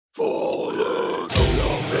And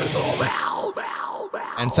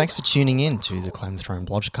thanks for tuning in to the Climb the Thorn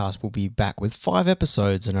Blogcast. We'll be back with 5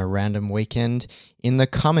 episodes in a random weekend in the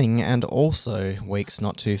coming and also weeks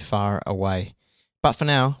not too far away. But for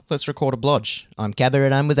now, let's record a blodge. I'm Cabba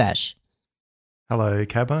and I'm with Ash. Hello,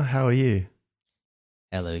 Cabba. How are you?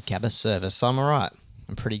 Hello, Cabba. Service. I'm alright.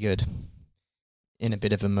 I'm pretty good. In a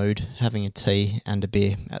bit of a mood, having a tea and a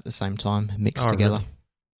beer at the same time, mixed together. Really?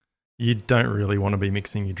 You don't really want to be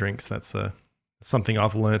mixing your drinks. That's something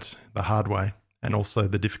I've learnt the hard way and also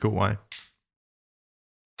the difficult way.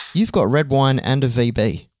 You've got red wine and a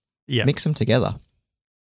VB. Yeah. Mix them together.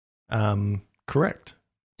 Correct.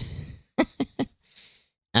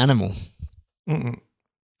 Animal.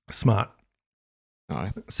 Smart. Oh,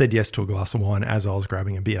 Said yes to a glass of wine as I was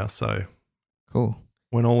grabbing a beer. So cool.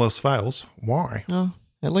 when all else fails, why? Oh,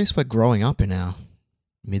 at least we're growing up in our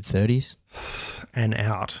mid-30s. And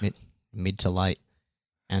out. Mid to late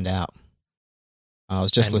and out. I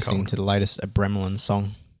was just And listening cold. to the latest Bremlin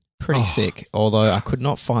song. Pretty sick, although I could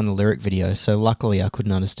not find the lyric video, so luckily I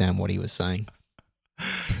couldn't understand what he was saying.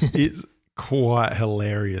 It's quite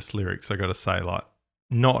hilarious lyrics, I got to say. Like,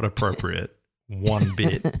 not appropriate one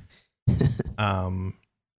bit.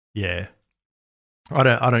 Yeah.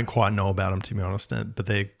 I don't quite know about them, to be honest, but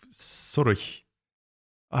they're sort of,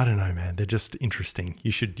 I don't know, man. They're just interesting.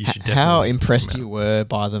 You should definitely. How impressed you were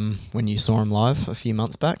by them when you saw them live a few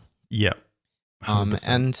months back? Yep. 100%.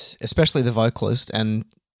 And especially the vocalist, and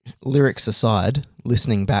lyrics aside,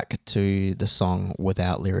 listening back to the song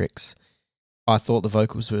without lyrics, I thought the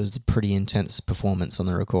vocals was a pretty intense performance on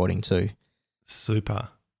the recording too. Super.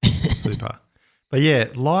 But yeah,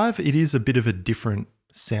 live, it is a bit of a different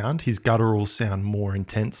sound. His gutturals sound more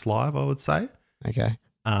intense live, I would say. Okay.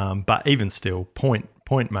 But even still, point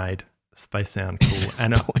made, they sound cool.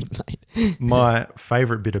 And Point made. my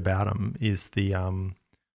favourite bit about him is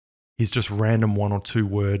his just random 1 or 2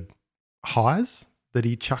 word highs that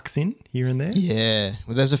he chucks in here and there. Yeah.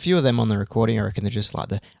 Well, there's a few of them on the recording. I reckon they're just like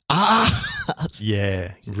the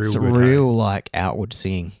Yeah, it's good, real like outward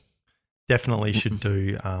singing. Definitely should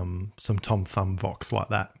do some Tom Thumb Vox like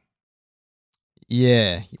that.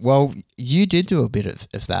 Yeah. Well, you did do a bit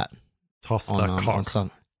of that. Toss the on cock.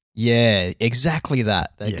 some. Yeah, exactly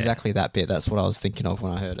that. Yeah. Exactly that bit. That's what I was thinking of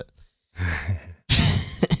when I heard it.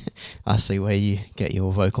 I see where you get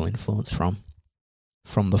your vocal influence from.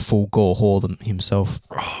 From the full gore whore himself.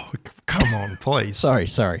 Oh, come on, please. Sorry.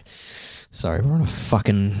 We're on a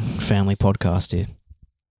fucking family podcast here.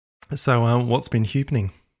 So, what's been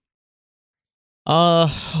happening?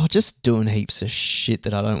 Just doing heaps of shit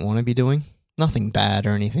that I don't want to be doing. Nothing bad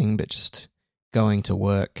or anything, but just going to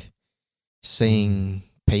work, seeing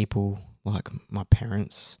people like my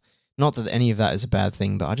parents. Not that any of that is a bad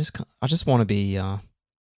thing, but I just want to be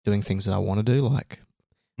doing things that I want to do, like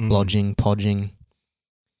lodging, podging,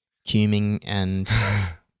 cuming, and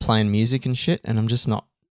playing music and shit. And I'm just not,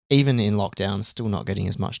 even in lockdown, still not getting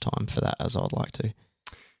as much time for that as I'd like to.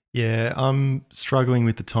 Yeah, I'm struggling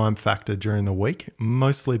with the time factor during the week,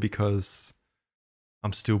 mostly because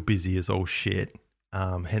I'm still busy as all shit.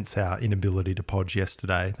 Hence our inability to podge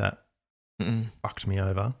yesterday. That fucked me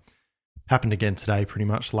over. Happened again today, pretty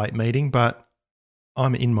much, late meeting, but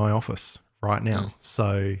I'm in my office right now,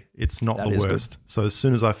 so it's not That the is worst. So as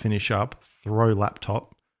soon as I finish up, throw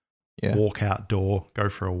laptop, walk outdoor, go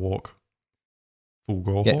for a walk, full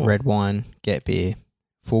gore Get whore. red wine, get beer,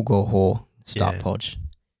 full gore whore, start Yeah. podge.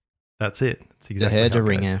 That's it. That's The exactly Herr, how the it goes.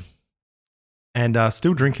 Ringe. And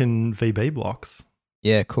still drinking VB blocks.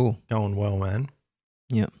 Yeah, cool. Going well, man.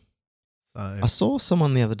 Yep. So I saw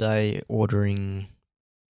someone the other day ordering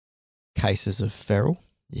cases of Feral.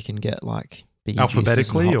 You can get like big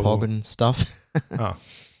Alphabetically and or- hot hog and stuff.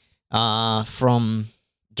 From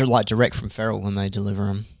direct from Feral, when they deliver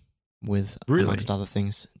them with amongst other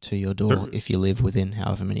things to your door if you live within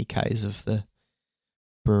however many k's of the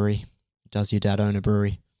brewery. Does your dad own a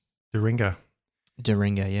brewery? the Ringe.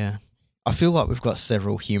 Ringe, yeah. I feel like we've got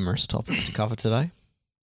several humorous topics to cover today.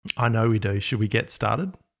 I know we do. Should we get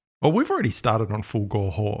started? Well, we've already started on full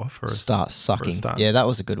gore whore for us. Start sucking. start. Yeah, that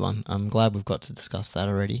was a good one. I'm glad we've got to discuss that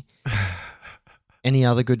already. Any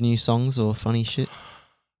other good new songs or funny shit?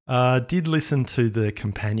 Did listen to the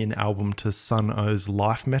companion album to Sun O's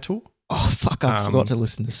Life Metal Oh, fuck, I forgot to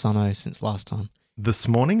listen to Sun-O since last time. this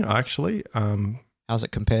morning, actually. How's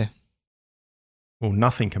it compare? Well,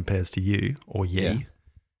 nothing compares to you or ye. Yeah.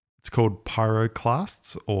 It's called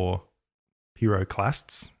Pyroclasts or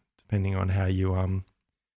Pyroclasts, depending on how you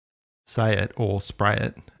say it or spray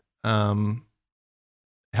it.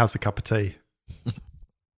 How's the cup of tea?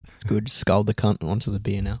 It's good. Sculled the cunt onto the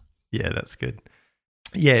beer now. Yeah, that's good.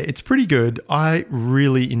 Yeah, it's pretty good. I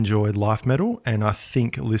really enjoyed life metal, and I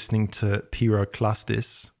think listening to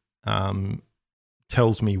Pyroclastis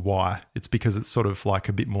tells me why. It's because it's sort of like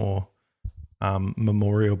a bit more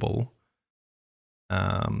memorable.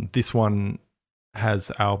 This one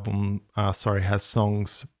has has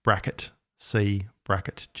songs bracket C,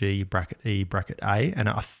 bracket G, bracket E, bracket A, and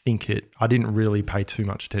I didn't really pay too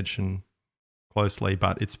much attention closely,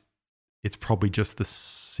 but it's probably just the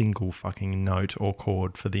single fucking note or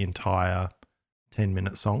chord for the entire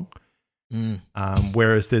 10-minute song.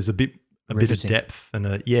 Whereas there's a bit of depth and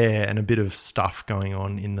a bit of stuff going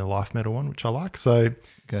on in the life metal one, which I like. So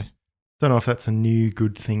okay. Don't know if that's a new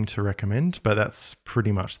good thing to recommend, but that's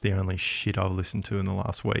pretty much the only shit I've listened to in the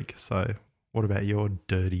last week. So what about your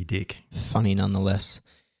dirty dick? Funny nonetheless.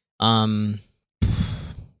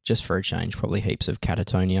 Just for a change, probably heaps of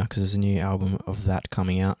Catatonia, because there's a new album of that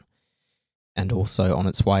coming out and also on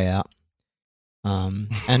its way out.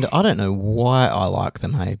 And I don't know why I like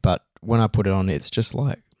them, hey, but when I put it on, it's just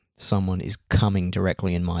like someone is coming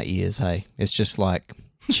directly in my ears, hey. It's just like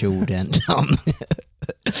chilled and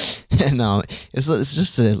it's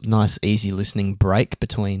just a nice, easy listening break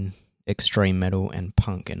between extreme metal and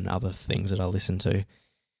punk and other things that I listen to.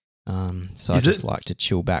 So I just like to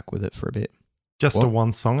chill back with it for a bit. Just a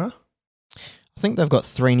one-songer? I think they've got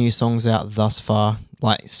 3 new songs out thus far,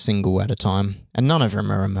 like single at a time. And none of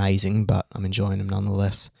them are amazing, but I'm enjoying them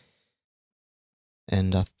nonetheless.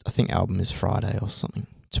 And I think album is Friday or something,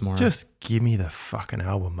 tomorrow. Just give me the fucking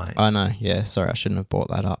album, mate. I know, yeah. Sorry, I shouldn't have brought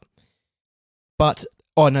that up. But,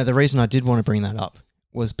 oh no, the reason I did want to bring that up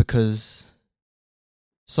was because...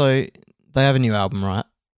 So, they have a new album, right?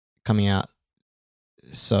 Coming out.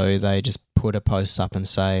 So, they just put a post up and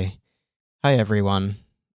say, hey everyone,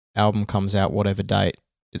 album comes out whatever date.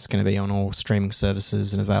 It's going to be on all streaming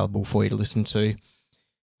services and available for you to listen to.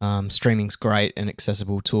 Streaming's great and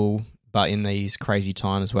accessible tool, but in these crazy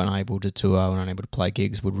times we're unable to tour and unable to play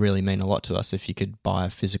gigs, would really mean a lot to us if you could buy a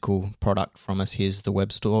physical product from us. Here's the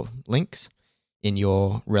web store links in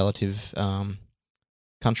your relative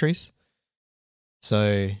countries.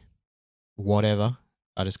 So whatever,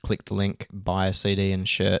 I just click the link, buy a CD and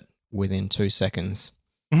shirt within 2 seconds.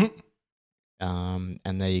 Mm-hmm.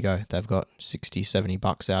 And there you go. They've got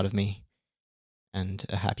 $60-$70 out of me and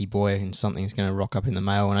a happy boy, and something's going to rock up in the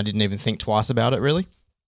mail, and I didn't even think twice about it, really.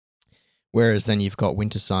 Whereas then you've got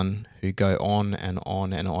Winter Sun, who go on and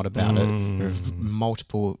on and on about it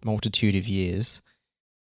for multitude of years,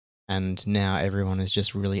 and now everyone is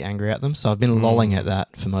just really angry at them. So I've been lolling at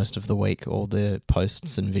that for most of the week, all the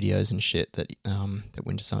posts and videos and shit that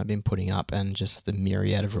Winter Sun have been putting up, and just the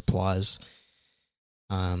myriad of replies.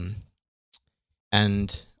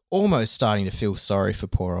 And almost starting to feel sorry for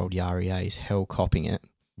poor old Yari. He's hell copping it.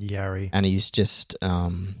 Yari. And he's just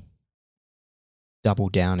double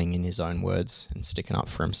downing in his own words and sticking up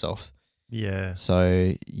for himself. Yeah.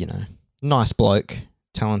 So, nice bloke,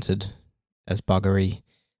 talented as buggery,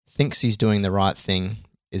 thinks he's doing the right thing,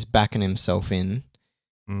 is backing himself in,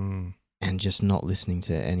 and just not listening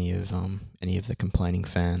to any of the complaining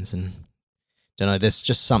fans. And don't know, there's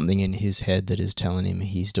just something in his head that is telling him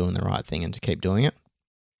he's doing the right thing and to keep doing it.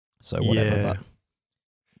 So whatever, yeah.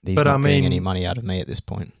 but he's not getting any money out of me at this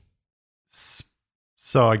point.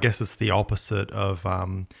 So I guess it's the opposite of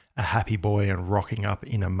a happy boy and rocking up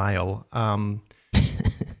in a male.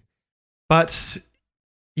 But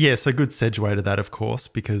yeah, so good segue to that, of course,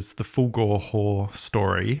 because the Full Gore Whore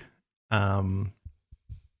story,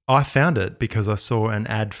 I found it because I saw an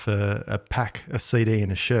ad for a CD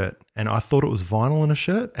and a shirt, and I thought it was vinyl and a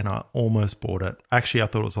shirt, and I almost bought it. Actually, I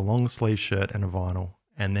thought it was a long sleeve shirt and a vinyl,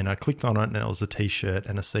 and then I clicked on it and it was a t-shirt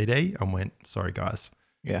and a CD and went, sorry guys,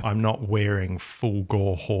 I'm not wearing Full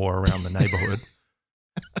Gore Whore around the neighborhood.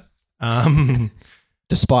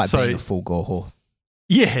 Despite being a full gore whore.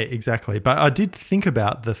 Yeah, exactly. But I did think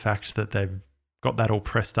about the fact that they've got that all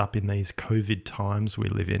pressed up in these COVID times we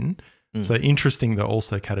live in. So interesting that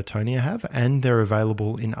also Catatonia have, and they're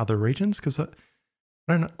available in other regions, because I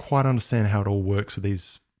don't quite understand how it all works with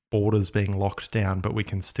these borders being locked down, but we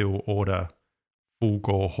can still order Full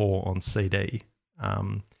Gore Whore on CD.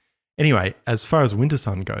 Anyway, as far as Winter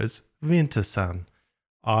Sun goes, Winter Sun,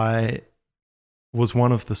 I was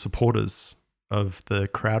one of the supporters of the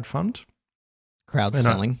crowdfund.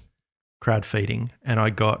 Crowdfeeding. And I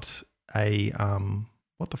got a,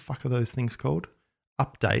 what the fuck are those things called?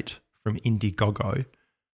 Update from Indiegogo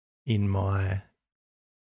in my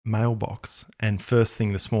mailbox. And first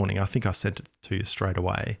thing this morning, I think I sent it to you straight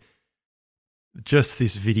away, just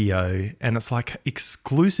this video, and it's like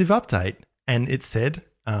exclusive update. And it said,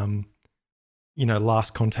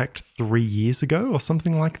 last contact 3 years ago or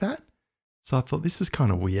something like that. So I thought, this is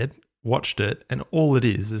kind of weird. Watched it, and all it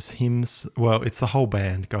is him. Well, it's the whole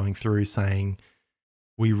band going through saying,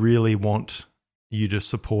 we really want you to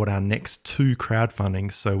support our next 2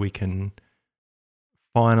 crowdfundings so we can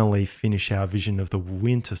finally finish our vision of the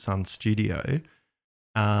Winter Sun studio.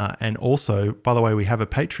 And also, by the way, we have a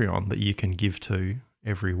Patreon that you can give to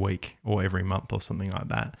every week or every month or something like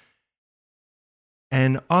that.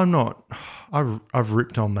 And I've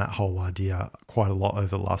ripped on that whole idea quite a lot over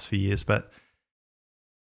the last few years, but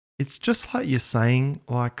it's just like you're saying,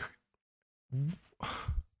 like,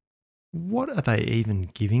 what are they even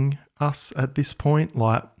giving us at this point?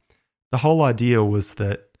 Like, the whole idea was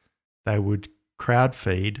that they would crowd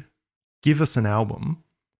feed, give us an album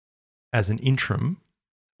as an interim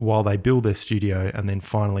while they build their studio, and then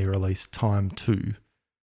finally release Time 2.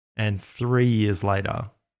 And 3 years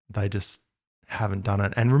later, they just haven't done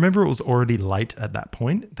it. And remember, it was already late at that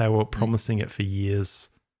point. They were promising it for years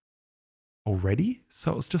already.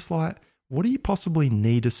 So it was just like, what do you possibly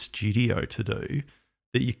need a studio to do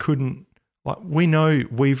that you couldn't? Like, we know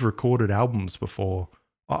we've recorded albums before.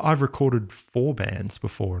 I've recorded 4 bands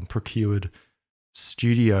before and procured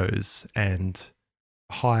studios and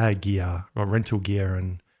hire gear or rental gear,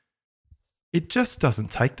 and it just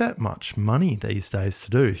doesn't take that much money these days to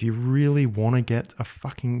do. If you really want to get a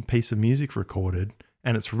fucking piece of music recorded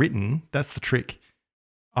and it's written, that's the trick.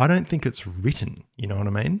 I don't think it's written, you know what I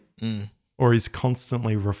mean? Or is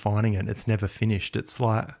constantly refining it. It's never finished. It's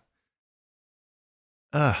like,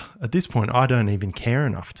 at this point, I don't even care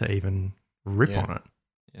enough to even rip on it.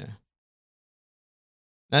 Yeah.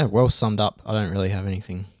 No, well summed up. I don't really have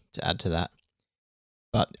anything to add to that.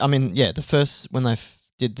 But, I mean, yeah, the first, when they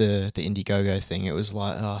did the Indiegogo thing, it was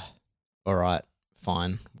like, oh, all right,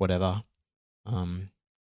 fine, whatever. I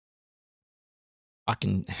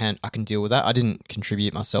can deal with that. I didn't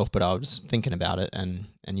contribute myself, but I was thinking about it, and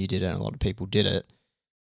you did it, and a lot of people did it.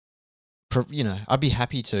 You know, I'd be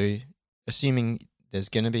happy to, assuming there's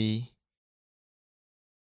going to be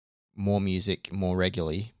more music more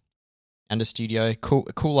regularly and a studio.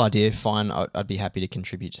 Cool idea, fine. I'd be happy to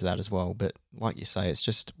contribute to that as well. But like you say, it's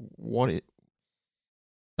just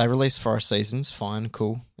they released Forest Seasons, fine,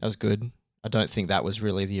 cool. That was good. I don't think that was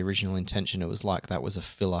really the original intention. It was like that was a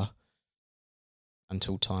filler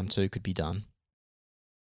until Time 2 could be done.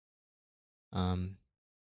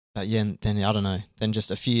 But yeah, then I don't know. Then just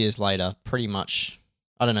a few years later, pretty much,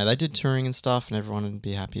 I don't know, they did touring and stuff and everyone would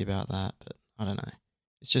be happy about that, but I don't know.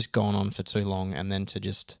 It's just gone on for too long, and then to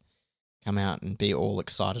just come out and be all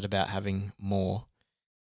excited about having more,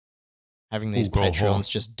 having these Patreons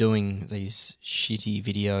just doing these shitty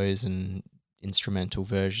videos and instrumental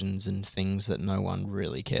versions and things that no one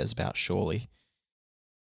really cares about, surely.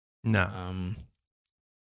 No.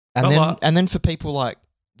 And then for people like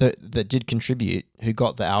that did contribute, who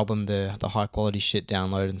got the album, the high quality shit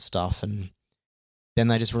download and stuff, and then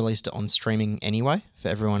they just released it on streaming anyway for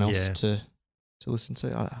everyone else to listen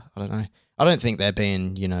to. I don't know. I don't think they're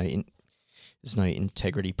being, there's no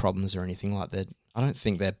integrity problems or anything like that. I don't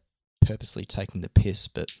think they're purposely taking the piss,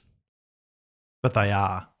 but they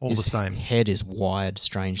are all the same. His head is wired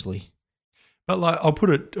strangely. But like, I'll put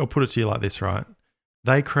it to you like this, right?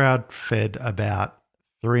 They crowd fed about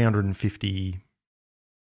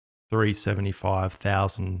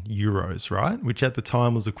 375,000 euros, right? Which at the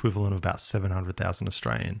time was equivalent of about 700,000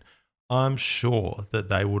 Australian. I'm sure that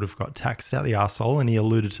they would have got taxed out the arsehole, and he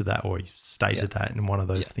alluded to that, or he stated that in one of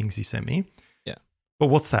those things he sent me. Yeah. But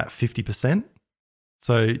what's that, 50%?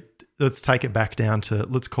 So let's take it back down to,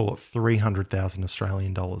 let's call it 300,000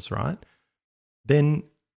 Australian dollars, right? Then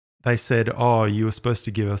they said, oh, you were supposed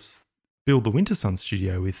to build the Winter Sun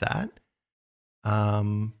studio with that.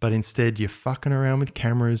 But instead you're fucking around with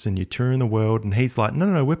cameras and you're touring the world. And he's like,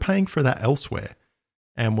 no, we're paying for that elsewhere.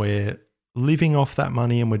 And we're living off that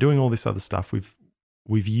money and we're doing all this other stuff.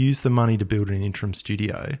 We've used the money to build an interim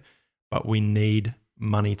studio, but we need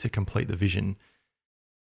money to complete the vision.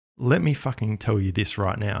 Let me fucking tell you this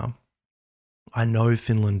right now. I know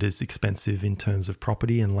Finland is expensive in terms of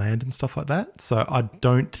property and land and stuff like that. So I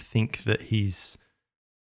don't think that he's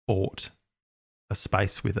bought a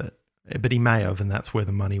space with it. But he may have, and that's where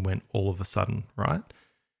the money went all of a sudden, right?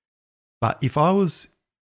 But if I was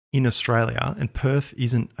in Australia, and Perth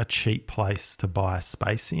isn't a cheap place to buy a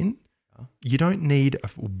space in, you don't need a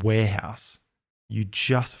warehouse.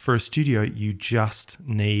 For a studio, you just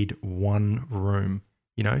need one room.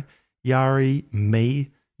 Yari,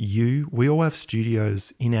 me, you, we all have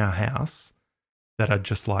studios in our house that are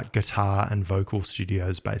just like guitar and vocal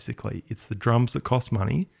studios, basically. It's the drums that cost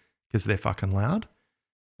money because they're fucking loud.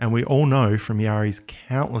 And we all know from Yari's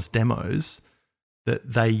countless demos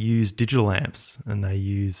that they use digital amps and they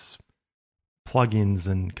use plugins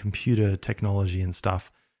and computer technology and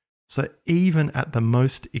stuff. So even at the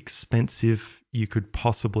most expensive you could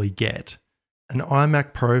possibly get, an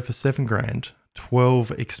iMac Pro for $7,000,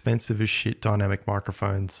 12 expensive as shit dynamic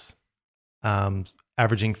microphones,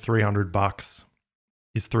 averaging $300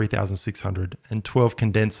 is 3,600, and 12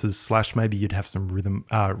 condensers / maybe you'd have some ribbon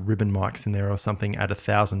mics in there or something at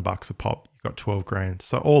 $1,000 a pop. You've got 12 grand.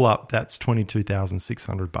 So all up, that's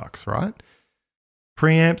 $22,600, right?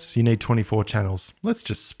 Preamps, you need 24 channels. Let's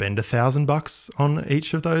just spend $1,000 on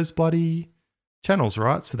each of those bloody channels,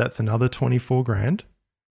 right? So that's another 24 grand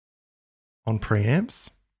on preamps.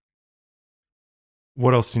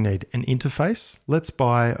 What else do you need? An interface. Let's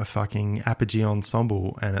buy a fucking Apogee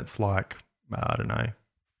Ensemble, and it's like, I don't know,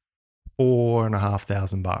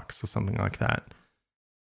 $4,500 or something like that.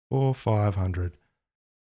 400-500.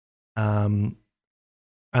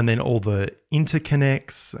 And then all the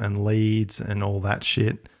interconnects and leads and all that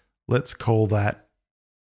shit. Let's call that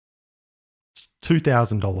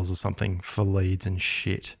 $2,000 or something for leads and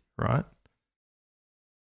shit, right?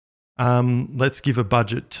 Let's give a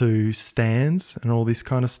budget to stands and all this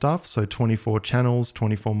kind of stuff. So 24 channels,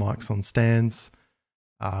 24 mics on stands.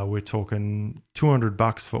 We're talking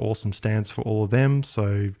 $200 for awesome stands for all of them.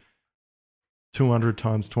 So 200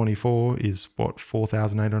 times 24 is what,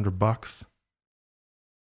 $4,800?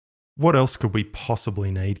 What else could we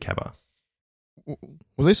possibly need, Cabba? Well,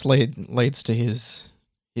 this leads to his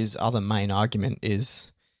other main argument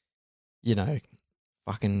is, you know,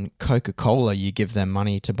 fucking Coca-Cola, you give them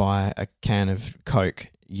money to buy a can of Coke.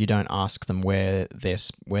 You don't ask them where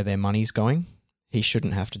their money's going. He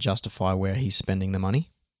shouldn't have to justify where he's spending the money.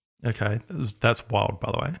 Okay, that's wild,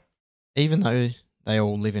 by the way. Even though they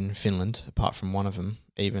all live in Finland, apart from one of them,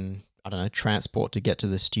 even, I don't know, transport to get to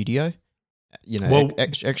the studio, you know, Well,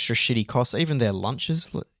 extra shitty costs, even their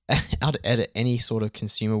lunches, I'd edit any sort of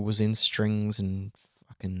consumables in, strings and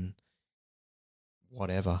fucking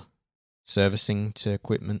whatever, servicing to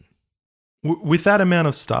equipment. With that amount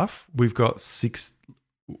of stuff, we've got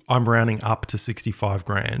I'm rounding up to 65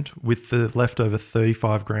 grand. With the leftover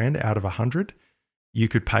 35 grand out of 100, you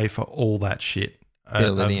could pay for all that shit. Bit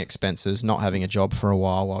of living expenses, not having a job for a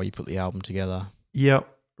while you put the album together.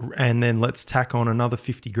 Yep. And then let's tack on another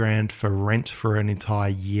 50 grand for rent for an entire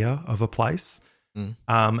year of a place.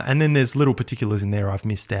 And then there's little particulars in there I've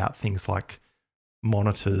missed out, things like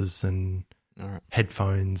monitors and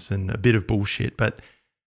headphones and a bit of bullshit. But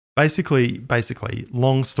basically,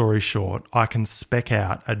 long story short, I can spec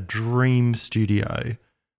out a dream studio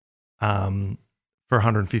for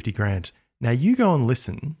 150 grand. Now you go and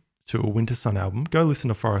listen to a Winter Sun album, go listen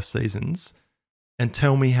to Forest Seasons and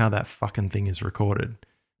tell me how that fucking thing is recorded.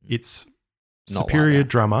 It's Not superior like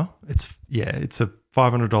that. drummer. It's a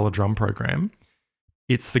 $500 drum program.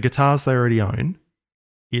 It's the guitars they already own.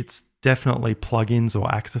 It's definitely plugins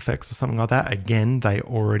or Axe Effects or something like that. Again, they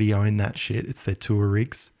already own that shit. It's their tour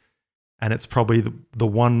rigs. And it's probably the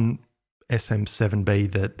one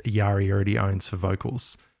SM7B that Yari already owns for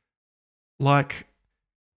vocals. Like,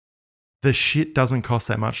 the shit doesn't cost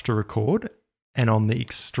that much to record. And on the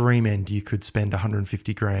extreme end, you could spend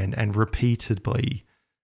 150 grand and repeatedly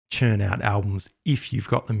churn out albums if you've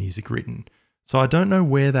got the music written. So I don't know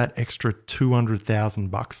where that extra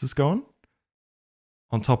 $200,000 has gone.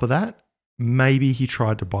 On top of that, maybe he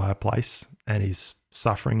tried to buy a place and he's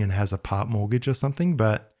suffering and has a part mortgage or something,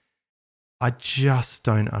 but I just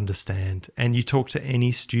don't understand. And you talk to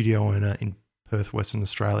any studio owner in Perth, Western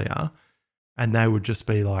Australia, and they would just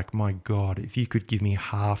be like, my God, if you could give me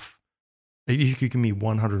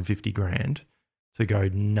 150 grand to go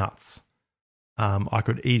nuts, I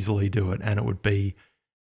could easily do it, and it would be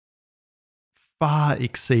far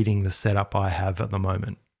exceeding the setup I have at the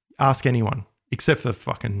moment. Ask anyone, except for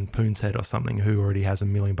fucking Poon's Head or something who already has $1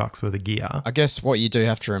 million worth of gear. I guess what you do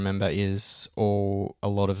have to remember is a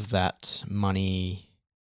lot of that money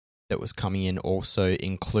that was coming in also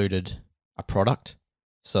included a product.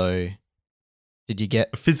 So did you get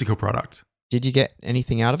A physical product. Did you get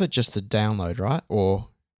anything out of it? Just the download, right? Or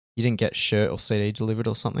you didn't get shirt or CD delivered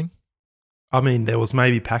or something? I mean, there was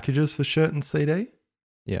maybe packages for shirt and CD.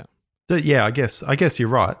 Yeah. So, yeah, I guess you're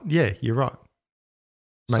right. Yeah, you're right.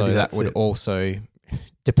 Maybe so that that's would it. also,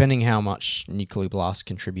 depending how much Nuclear Blast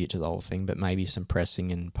contribute to the whole thing, but maybe some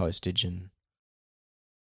pressing and postage and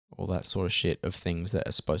all that sort of shit of things that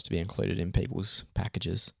are supposed to be included in people's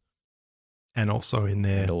packages. And also in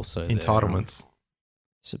their And also entitlements.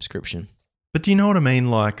 Subscription. But do you know what I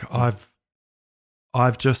mean? Like,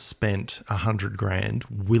 I've just spent 100 grand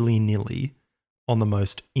willy-nilly on the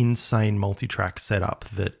most insane multi-track setup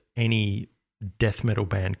that any death metal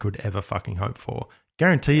band could ever fucking hope for.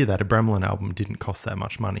 Guarantee you that a Bremelin album didn't cost that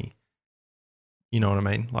much money. You know what I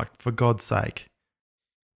mean? Like, for God's sake,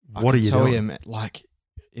 I what are can you tell doing? you, like,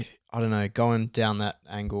 if I don't know, going down that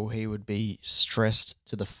angle, he would be stressed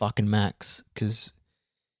to the fucking max because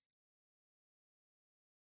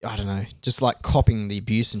I don't know, just like copying the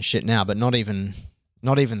abuse and shit now, but not even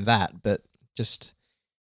that, but just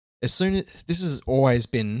as soon as this has always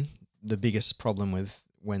been the biggest problem with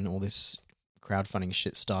when all this crowdfunding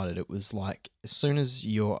shit started. It was like as soon as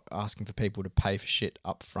you're asking for people to pay for shit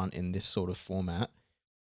up front in this sort of format,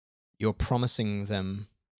 you're promising them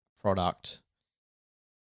product,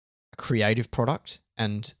 a creative product,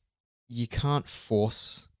 and you can't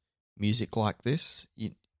force music like this.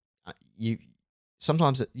 You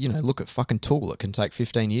sometimes, look at fucking Tool. It can take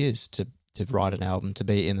 15 years to write an album, to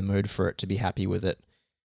be in the mood for it, to be happy with it,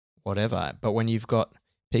 whatever. But when you've got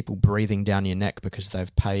people breathing down your neck because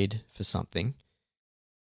they've paid for something,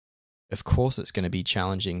 of course it's going to be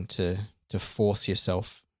challenging to force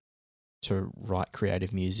yourself to write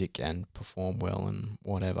creative music and perform well and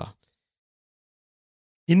whatever.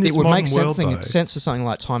 In this it would modern make world, sense for something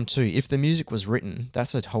like Time 2. If the music was written,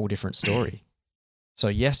 that's a whole different story. So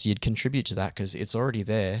yes, you'd contribute to that because it's already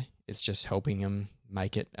there. It's just helping them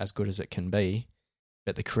make it as good as it can be.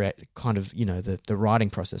 But the the writing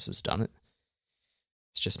process has done it.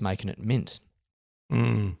 It's just making it mint.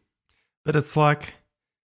 But it's like,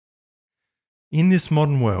 in this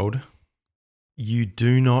modern world, you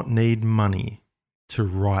do not need money to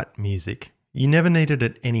write music. You never needed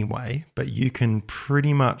it anyway, but you can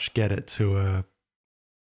pretty much get it to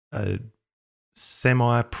a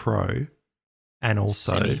semi-pro and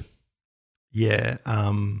also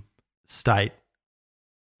state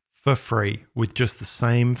for free with just the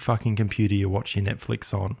same fucking computer you watch your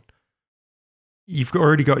Netflix on. You've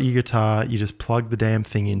already got your guitar. You just plug the damn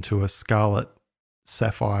thing into a Scarlet,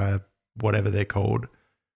 Sapphire, whatever they're called,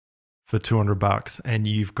 for $200, and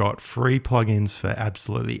you've got free plugins for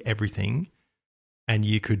absolutely everything, and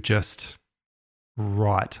you could just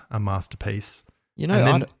write a masterpiece.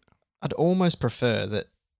 I'd almost prefer that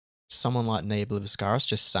someone like Neebel of Scaris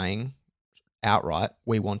just saying outright,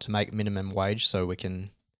 we want to make minimum wage so we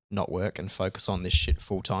can not work and focus on this shit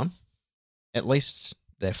full time. At least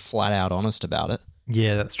they're flat out honest about it.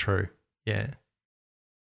 Yeah, that's true. Yeah.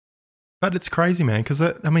 But it's crazy, man, because,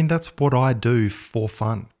 that's what I do for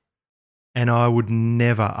fun. And I would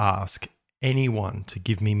never ask anyone to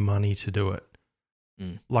give me money to do it.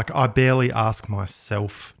 Like, I barely ask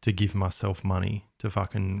myself to give myself money to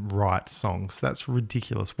fucking write songs. That's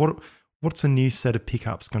ridiculous. What's a new set of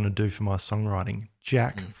pickups going to do for my songwriting?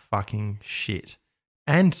 Jack fucking shit.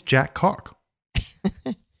 And Jack cock.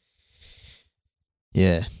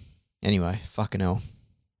 Yeah. Anyway, fucking hell.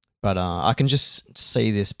 But I can just see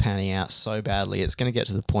this panning out so badly. It's going to get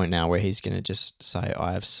to the point now where he's going to just say,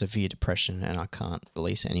 I have severe depression and I can't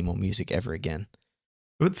release any more music ever again.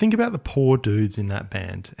 But think about the poor dudes in that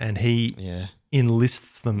band, and he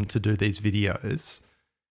enlists them to do these videos,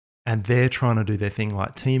 and they're trying to do their thing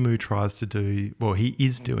like Timu tries to do. Well, he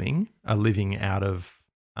is doing a living out of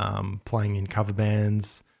playing in cover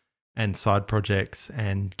bands and side projects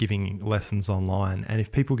and giving lessons online. And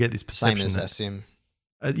if people get this perception, same as SM.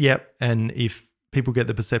 Yep. And if people get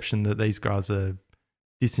the perception that these guys are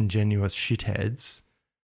disingenuous shitheads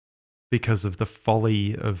because of the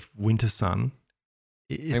folly of Winter Sun,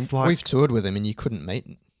 it's like... We've toured with him and you couldn't meet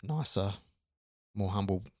nicer, more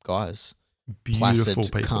humble guys. Beautiful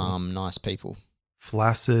Placid, people. calm, nice people.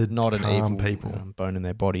 Flaccid, not an evil people. Bone in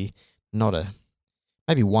their body.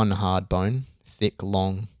 Maybe one hard bone, thick,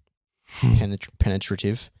 long,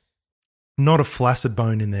 penetrative. Not a flaccid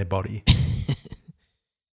bone in their body.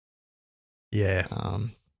 Yeah.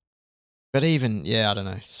 But even, I don't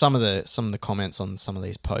know. Some of the comments on some of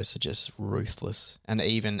these posts are just ruthless. And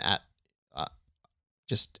even at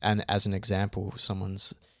as an example,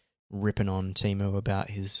 someone's ripping on Timo about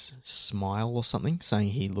his smile or something, saying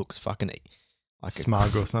he looks fucking like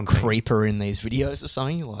smug or something, creeper in these videos or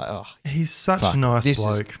something. Like, oh, he's such a nice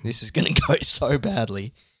bloke. This is going to go so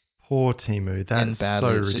badly. Poor Timu. That's so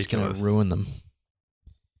ridiculous. It's just going to ruin them.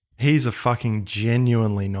 He's a fucking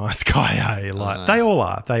genuinely nice guy, eh? Like they all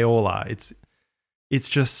are. They all are. It's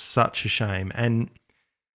just such a shame. And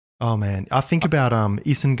oh man, I think about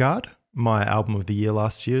Isengard, my album of the year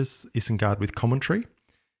last year's Isengard with commentary.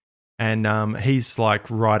 And he's like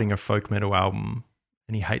writing a folk metal album,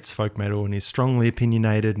 and he hates folk metal and he's strongly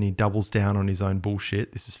opinionated and he doubles down on his own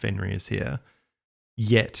bullshit. This is Fenrir's here.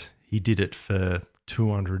 Yet he did it for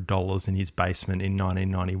 $200 in his basement in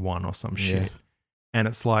 1991 or some shit. And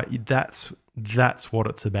it's like, that's what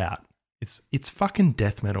it's about. It's fucking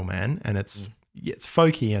death metal, man. And it's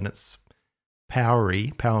folky and it's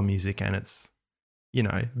power music, and it's,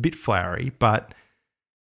 a bit flowery, but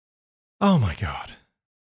Oh my God.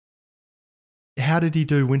 How did he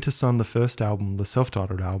do Winter Sun, the first album, the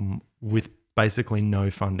self-titled album, with basically no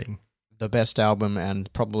funding? The best album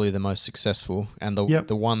and probably the most successful, and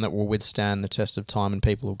the one that will withstand the test of time and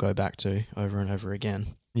people will go back to over and over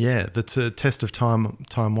again. Yeah, that's a test of time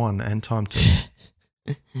 1 and time 2.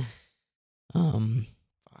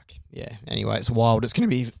 Fuck. Yeah. Anyway, it's wild. It's going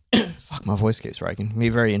to be fuck, my voice keeps breaking. It'll be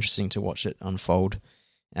very interesting to watch it unfold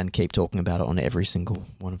and keep talking about it on every single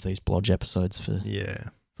one of these Blodge episodes for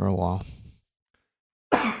a while.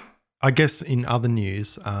 I guess in other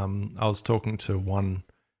news, I was talking to one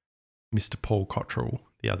Mr. Paul Cottrell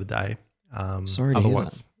the other day. Sorry to hear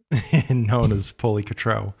that. Known as Paulie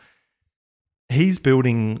Cottrell. He's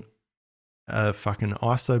building a fucking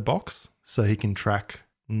ISO box so he can track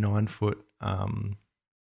 9-foot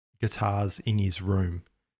guitars in his room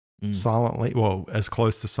silently, well, as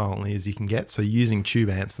close to silently as you can get. So using tube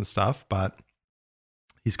amps and stuff, but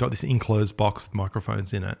he's got this enclosed box with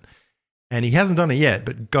microphones in it. And he hasn't done it yet,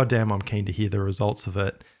 but goddamn, I'm keen to hear the results of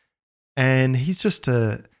it. And he's just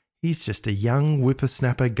a young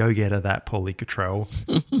whippersnapper go-getter, that Paulie Cottrell.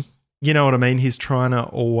 You know what I mean? He's trying to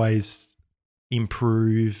always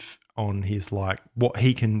improve on his, like, what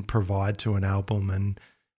he can provide to an album. And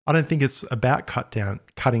I don't think it's about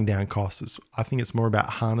cutting down costs. I think it's more about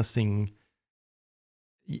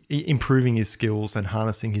improving his skills and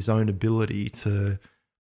harnessing his own ability to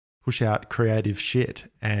push out creative shit.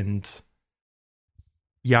 And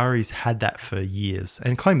Yari's had that for years,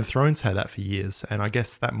 and Claim the Throne's had that for years. And I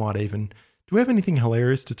guess that might even... Do we have anything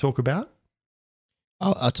hilarious to talk about?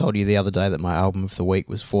 Oh, I told you the other day that my album of the week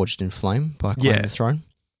was Forged in Flame by Climbing the Thorn.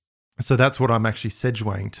 So that's what I'm actually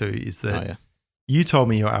segueing to, is that you told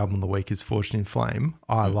me your album of the week is Forged in Flame.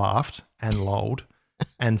 I laughed and lolled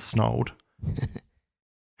and snolled.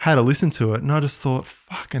 Had to listen to it, and I just thought,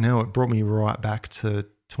 fucking hell, it brought me right back to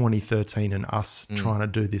 2013 and us trying to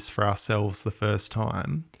do this for ourselves the first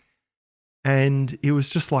time. And it was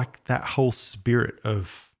just like that whole spirit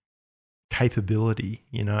of capability,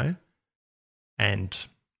 you know? And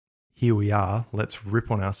here we are. Let's rip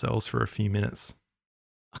on ourselves for a few minutes.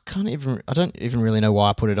 I don't even really know why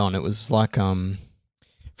I put it on. It was like, from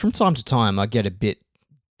time to time, I get a bit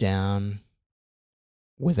down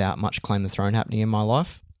without much Claim the Throne happening in my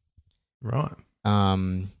life. Right.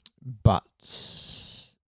 But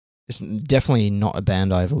it's definitely not a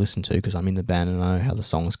band I ever listen to, because I'm in the band and I know how the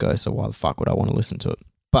songs go, so why the fuck would I want to listen to it?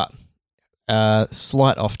 But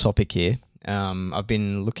slight off topic here. I've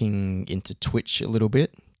been looking into Twitch a little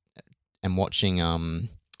bit and watching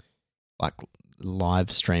like live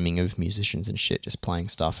streaming of musicians and shit just playing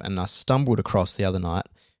stuff, and I stumbled across the other night.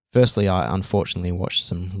 Firstly, I unfortunately watched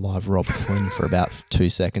some live Rob Flynn for about 2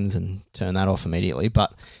 seconds and turned that off immediately,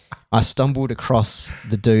 but I stumbled across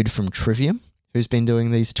the dude from Trivium who's been doing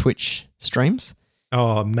these Twitch streams.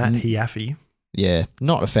 Oh, Matt Hiaffi. Yeah,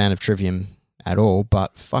 not a fan of Trivium at all,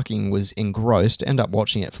 but fucking was engrossed. Ended up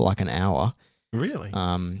watching it for like an hour. Really?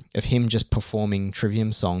 Of him just performing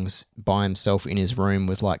Trivium songs by himself in his room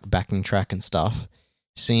with like backing track and stuff,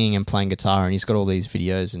 singing and playing guitar, and he's got all these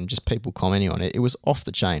videos and just people commenting on it. It was off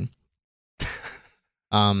the chain.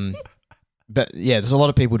 But yeah, there's a lot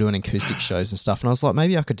of people doing acoustic shows and stuff, and I was like,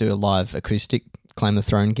 maybe I could do a live acoustic Claim the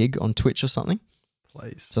Throne gig on Twitch or something.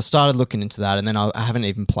 Please. So I started looking into that, and then I haven't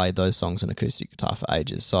even played those songs on acoustic guitar for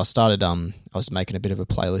ages. So I started, I was making a bit of a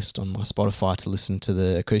playlist on my Spotify to listen to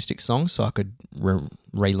the acoustic songs so I could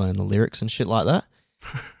relearn the lyrics and shit like that.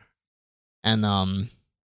 And I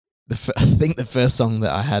think the first song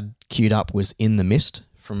that I had queued up was In the Mist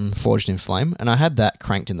from Forged in Flame, and I had that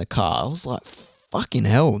cranked in the car. I was like, fucking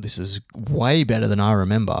hell, this is way better than I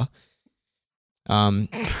remember.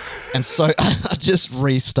 And so I just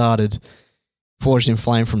restarted Forged in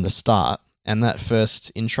Flame from the start, and that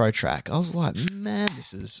first intro track, I was like, man,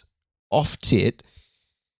 this is off tit.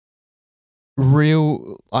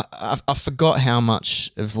 I forgot how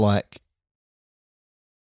much of like,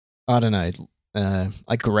 I don't know,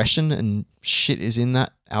 aggression and shit is in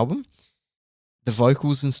that album. The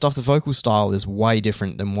vocals and stuff, the vocal style is way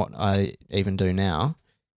different than what I even do now.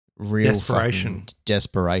 Real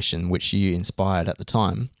desperation, which you inspired at the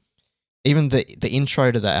time. Even the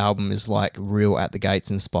intro to the album is like real At the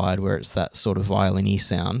Gates inspired, where it's that sort of violin-y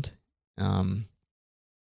sound. Kind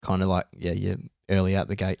of like, your early At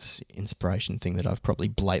the Gates inspiration thing that I've probably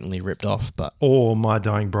blatantly ripped off. Or My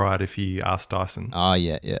Dying Bride, if you ask Dyson. Oh,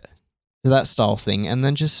 yeah. So that style thing, and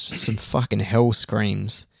then just some fucking hell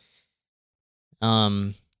screams.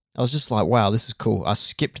 I was just like, wow, this is cool. I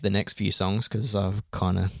skipped the next few songs because I've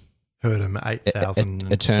kind of heard them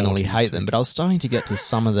 8,000 eternally hate them, but I was starting to get to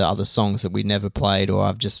some of the other songs that we never played or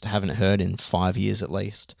I've just haven't heard in 5 years at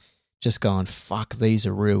least. just going, fuck, these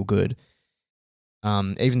are real good.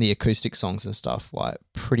 Even the acoustic songs and stuff, like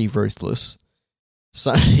pretty ruthless.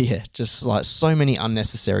 So yeah, just like so many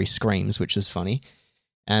unnecessary screams, which is funny.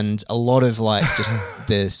 And a lot of like just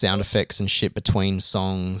the sound effects and shit between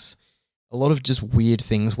songs. A lot of just weird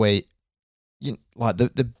things where like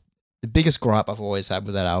the biggest gripe I've always had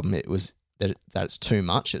with that album, it was that it's too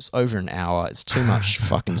much. It's over an hour. It's too much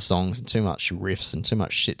fucking songs and too much riffs and too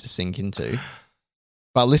much shit to sink into.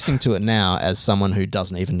 But listening to it now as someone who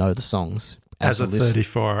doesn't even know the songs. As a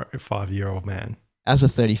 35-year-old man. As a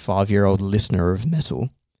 35-year-old listener of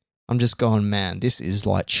metal, I'm just going, man, this is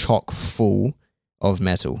like chock full of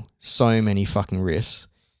metal. So many fucking riffs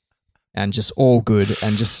and just all good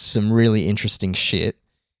and just some really interesting shit.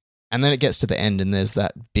 And then it gets to the end and there's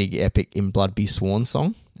that big epic In Blood Be Sworn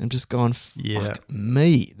song. I'm just going, fuck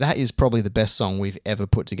me. That is probably the best song we've ever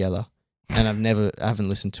put together. And I haven't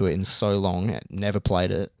listened to it in so long. Never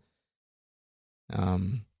played it.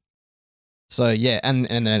 So yeah, and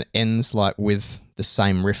then it ends like with the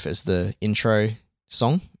same riff as the intro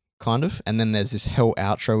song, kind of. And then there's this hell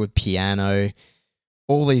outro with piano.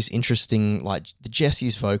 All these interesting, like the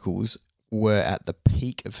Jessie's vocals were at the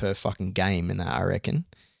peak of her fucking game in that, I reckon.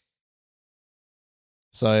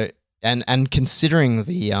 So and considering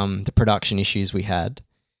the production issues we had,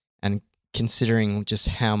 and considering just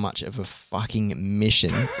how much of a fucking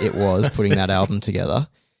mission it was putting that album together.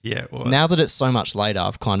 Yeah, it was. Now that it's so much later,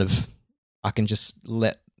 I can just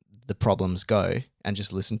let the problems go and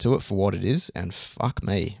just listen to it for what it is. And fuck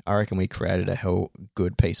me, I reckon we created a hell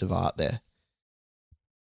good piece of art there.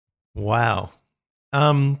 Wow.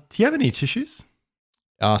 Do you have any tissues?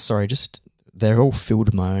 Sorry, they're all filled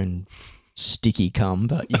with my own sticky cum,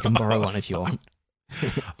 but you can borrow one if you want.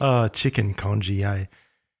 Chicken congee, eh?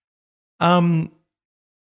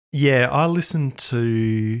 Yeah,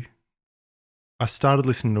 I started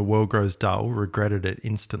listening to World Grows Dull, regretted it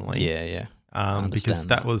instantly. Yeah. Because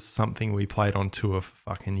that was something we played on tour for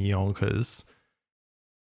fucking yonkers.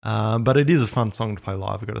 But it is a fun song to play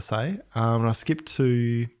live, I've got to say. And I skipped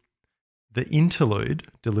to the interlude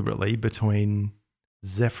deliberately between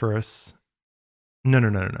Zephyrus.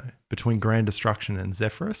 No. Between Grand Destruction and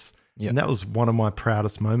Zephyrus. Yep. And that was one of my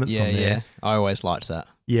proudest moments on there. Yeah, I always liked that.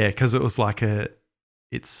 Yeah, because it was like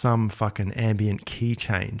it's some fucking ambient key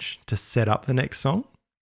change to set up the next song.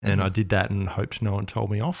 And I did that and hoped no one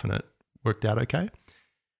told me off, and it worked out okay.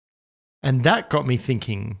 And that got me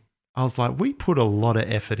thinking, I was like, we put a lot of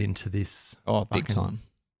effort into this. Oh, big time.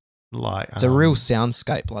 Like it's a real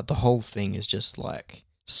soundscape. Like the whole thing is just like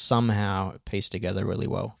somehow pieced together really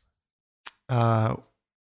well.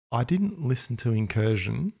 I didn't listen to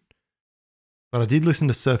Incursion, but I did listen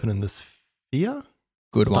to Serpent and the Sphere.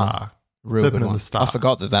 Good Star. one. Real Serpent good and one. the Star. I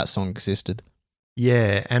forgot that song existed.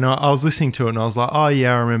 Yeah, and I was listening to it and I was like, oh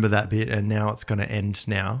yeah, I remember that bit, and now it's going to end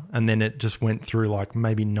now. And then it just went through like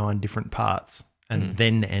maybe 9 different parts and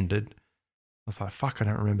then ended. I was like, fuck, I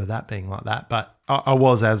don't remember that being like that. But I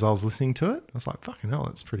was, as I was listening to it, I was like, fucking hell,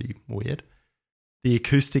 that's pretty weird. The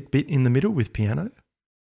acoustic bit in the middle with piano.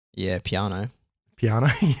 Yeah, piano. Yeah,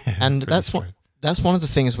 and that's one of the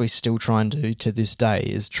things we still try and do to this day,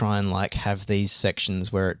 is try and like have these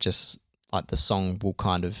sections where it just like the song will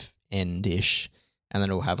kind of end-ish, and then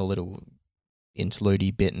it'll have a little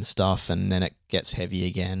interlude bit and stuff, and then it gets heavy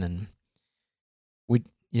again, and we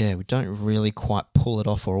don't really quite pull it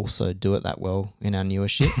off or also do it that well in our newer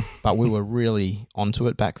shit, but we were really onto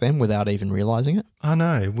it back then without even realising it. I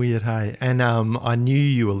know, weird, hey. And I knew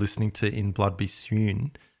you were listening to In Blood Be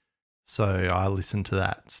Sworn, so I listened to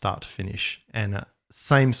that start to finish, and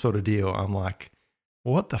same sort of deal. I'm like,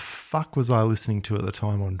 what the fuck was I listening to at the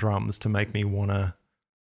time on drums to make me want to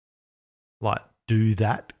like do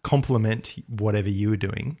that, complement whatever you were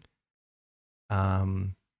doing?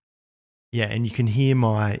 Yeah, and you can hear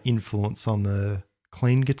my influence on the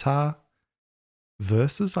clean guitar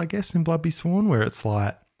verses, I guess, in Blood Be Sworn, where it's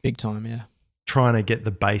like big time, yeah, trying to get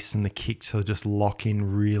the bass and the kick to just lock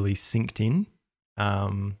in, really synced in.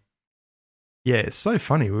 Yeah, it's so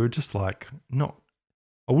funny. We were just like, I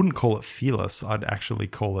wouldn't call it fearless. I'd actually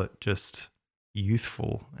call it just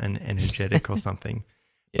youthful and energetic or something.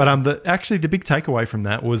 Yeah. But the big takeaway from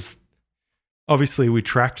that was obviously we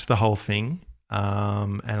tracked the whole thing,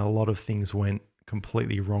 and a lot of things went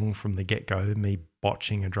completely wrong from the get-go, me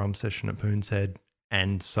botching a drum session at Poon's Head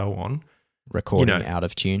and so on. Recording out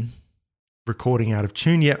of tune.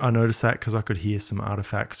 Yeah, I noticed that because I could hear some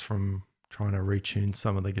artifacts from trying to retune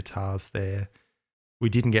some of the guitars there. We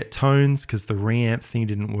didn't get tones because the reamp thing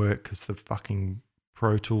didn't work because the fucking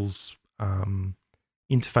Pro Tools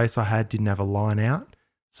interface I had didn't have a line out.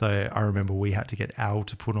 So I remember we had to get Al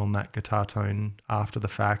to put on that guitar tone after the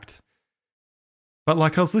fact. But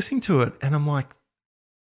like I was listening to it and I'm like,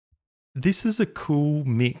 this is a cool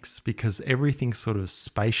mix because everything sort of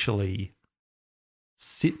spatially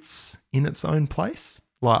sits in its own place.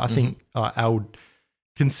 Like I think Al,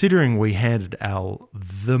 considering we handed Al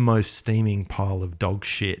the most steaming pile of dog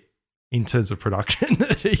shit in terms of production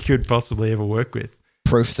that he could possibly ever work with.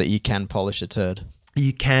 Proof that you can polish a turd.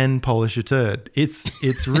 You can polish a turd.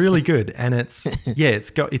 It's really good, and it's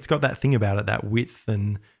got that thing about it, that width,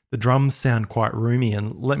 and the drums sound quite roomy.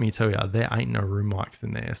 And let me tell you, there ain't no room mics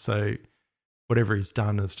in there. So whatever he's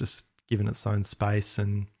done is just given its own space.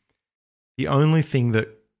 And the only thing that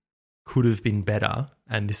could have been better,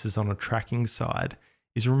 and this is on a tracking side,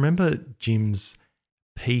 is remember Jim's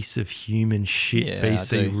piece of human shit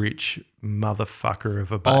BC Rich motherfucker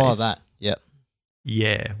of a bass. Oh, that. Yep.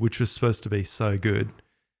 Yeah, which was supposed to be so good.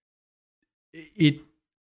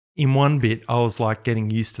 In one bit, I was like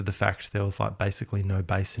getting used to the fact there was like basically no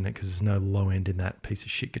bass in it because there's no low end in that piece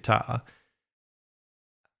of shit guitar.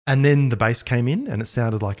 And then the bass came in and it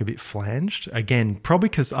sounded like a bit flanged. Again, probably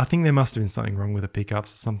because I think there must have been something wrong with the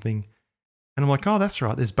pickups or something. And I'm like, oh, that's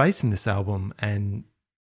right. There's bass in this album. And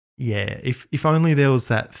yeah, if only there was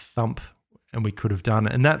that thump and we could have done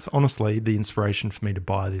it. And that's honestly the inspiration for me to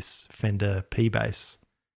buy this Fender P bass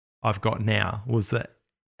I've got now, was that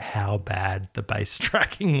how bad the bass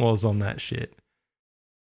tracking was on that shit.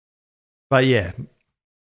 But yeah,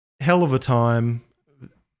 hell of a time.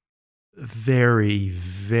 Very,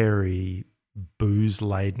 very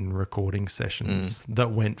booze-laden recording sessions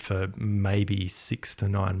that went for maybe 6 to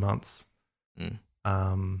 9 months.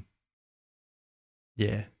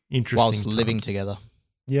 Yeah, interesting. Whilst times. living together.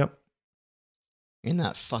 Yep. In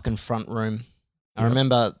that fucking front room. I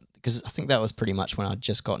remember, because I think that was pretty much when I'd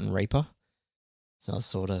just gotten Reaper. So I was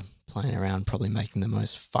sort of playing around, probably making the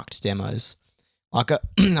most fucked demos. Like,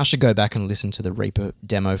 I should go back and listen to the Reaper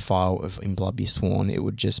demo file of In Blood Be Sworn. It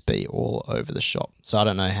would just be all over the shop. So I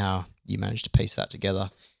don't know how you managed to piece that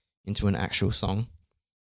together into an actual song.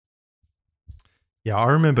 Yeah, I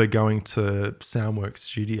remember going to Soundworks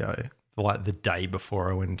Studio like the day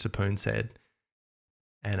before I went into Poon's Head.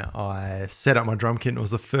 And I set up my drum kit, and it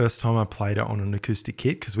was the first time I played it on an acoustic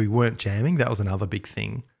kit because we weren't jamming. That was another big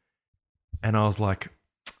thing. And I was like,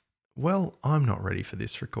 well, I'm not ready for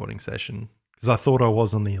this recording session because I thought I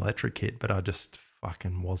was on the electric kit, but I just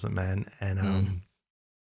fucking wasn't, man. And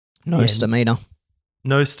no stamina.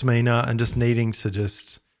 No stamina, and just needing to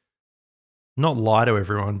just not lie to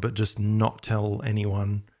everyone, but just not tell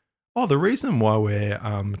anyone. Oh, the reason why we're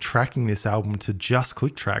tracking this album to just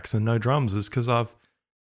click tracks and no drums is because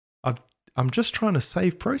I'm just trying to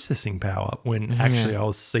save processing power when actually I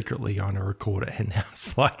was secretly going to record it, and now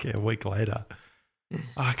it's like a week later.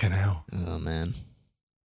 Fucking hell. Oh, man.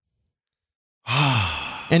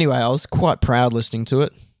 Anyway, I was quite proud listening to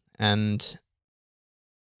it, and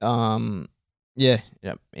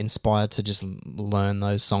inspired to just learn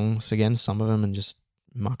those songs again, some of them, and just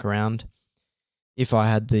muck around. If I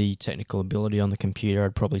had the technical ability on the computer,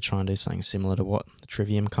 I'd probably try and do something similar to what the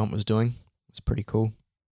Trivium comp was doing. It's pretty cool.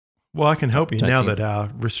 Well, I can help you now that our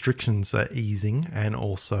restrictions are easing, and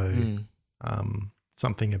also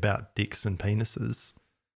something about dicks and penises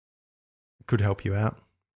could help you out.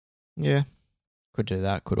 Yeah, could do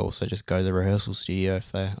that. Could also just go to the rehearsal studio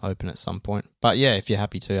if they're open at some point. But yeah, if you're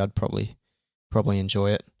happy to, I'd probably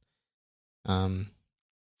enjoy it.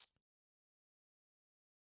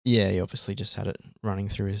 Yeah, he obviously just had it running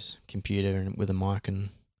through his computer and with a mic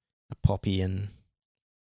and a poppy and...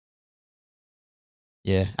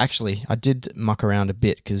 Yeah, actually, I did muck around a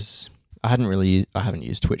bit because I haven't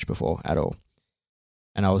used Twitch before at all.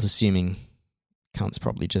 And I was assuming cunts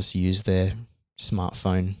probably just use their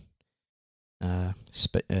smartphone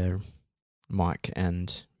mic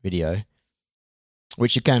and video,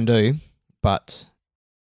 which you can do, but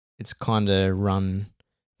it's kind of run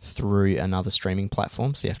through another streaming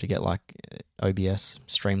platform, so you have to get like OBS,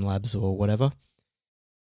 Streamlabs or whatever.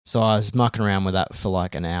 So I was mucking around with that for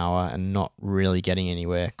like an hour and not really getting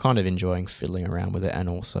anywhere, kind of enjoying fiddling around with it and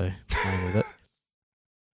also playing with it,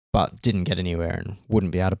 but didn't get anywhere and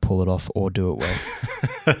wouldn't be able to pull it off or do it well.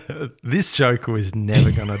 This joke was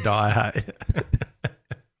never going to die,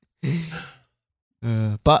 hey?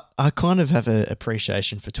 But I kind of have an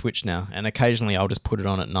appreciation for Twitch now, and occasionally I'll just put it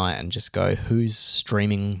on at night and just go, who's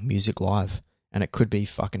streaming music live? And it could be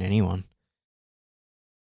fucking anyone.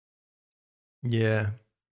 Yeah.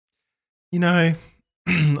 You know,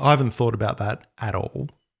 I haven't thought about that at all,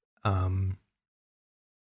 about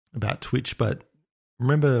Twitch, but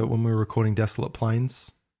remember when we were recording Desolate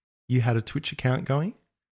Plains, you had a Twitch account going?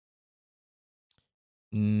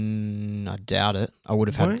 I doubt it. I would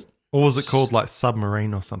have had... Or was it called like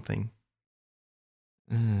Submarine or something?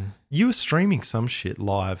 You were streaming some shit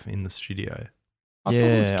live in the studio. I thought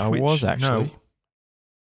it Yeah, I Twitch. was actually. No.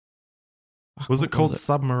 Was it called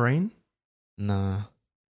Submarine? Nah. I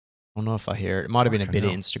don't know if I hear it. It might have been a Fucking bit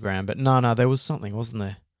of hell. Instagram, but no, there was something, wasn't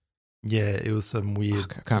there? Yeah, it was some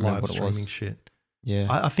weird I can't remember live what it was. streaming shit. Yeah.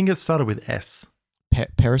 I think it started with S.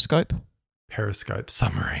 Periscope? Periscope,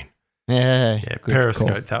 Submarine. Yeah. Yeah, good Periscope,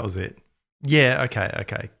 call. that was it. Yeah,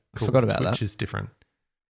 okay. Cool. Forgot about Twitch that. is different.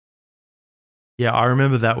 Yeah, I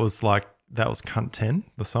remember that was Cunt 10,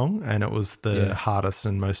 the song, and it was the hardest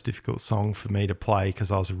and most difficult song for me to play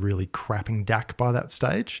because I was really crapping DAC by that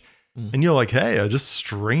stage. And you're like, hey, I just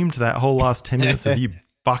streamed that whole last 10 minutes of you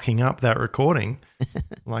bucking up that recording.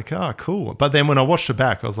 I'm like, oh, cool. But then when I watched it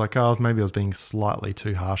back, I was like, oh, maybe I was being slightly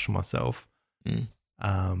too harsh on myself.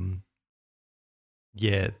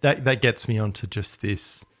 Yeah, that gets me onto just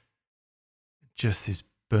this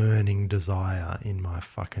burning desire in my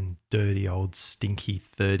fucking dirty old stinky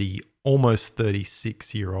almost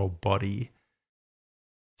 36-year-old body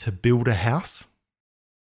to build a house.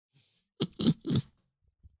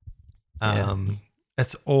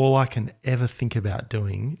 That's all I can ever think about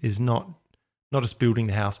doing is not just building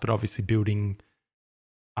the house, but obviously building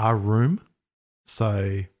our room.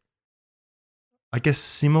 So I guess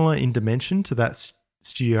similar in dimension to that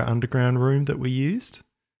studio underground room that we used.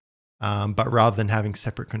 But rather than having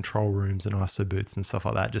separate control rooms and ISO booths and stuff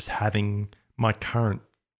like that, just having my current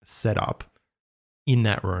setup in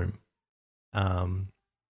that room.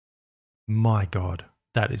 My God,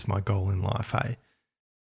 that is my goal in life, hey?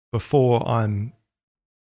 Before I'm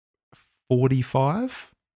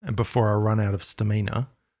 45 and before I run out of stamina,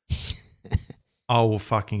 I will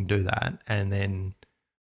fucking do that. And then...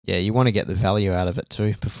 Yeah, you want to get the value out of it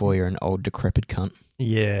too before you're an old decrepit cunt.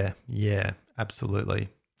 Yeah, absolutely.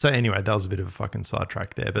 So anyway, that was a bit of a fucking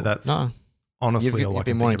sidetrack there, but that's honestly all I can think about. You've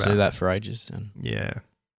been wanting to do that for ages. And yeah.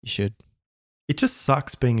 You should. It just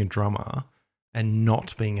sucks being a drummer and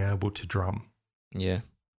not being able to drum. Yeah.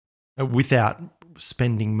 Without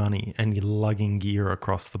spending money and lugging gear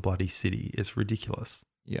across the bloody city. It's ridiculous.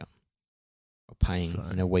 Yeah. Or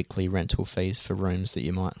paying weekly rental fees for rooms that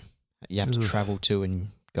you have to travel to and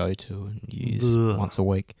go to and use once a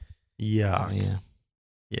week. Yeah. Yeah.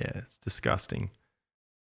 Yeah, it's disgusting.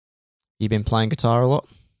 You been playing guitar a lot?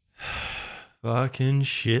 Fucking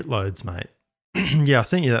shitloads, mate. Yeah, I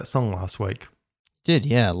sent you that song last week. Did,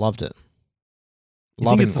 yeah, loved it.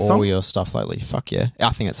 Loving all your stuff lately. Fuck yeah.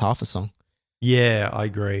 I think it's half a song. Yeah, I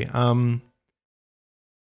agree. I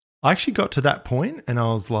actually got to that point and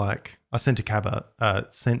I was like, I sent Cabba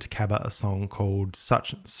a song called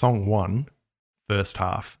Song 1, first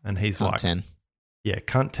half. And he's Cunt like, 10. Yeah,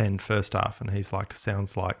 Cunt 10, first half. And he's like,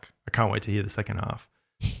 sounds like, I can't wait to hear the second half.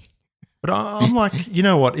 But I'm like, you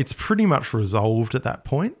know what? It's pretty much resolved at that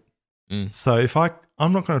point. So if I'm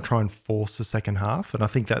not going to try and force the second half. And I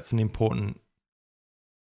think that's an important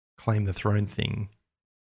Claim the Throne thing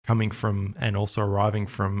coming from and also arriving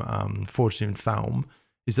from Forged in Film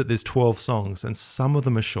is that there's 12 songs and some of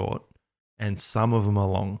them are short and some of them are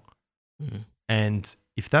long. And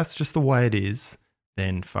if that's just the way it is,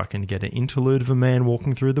 then fucking get an interlude of a man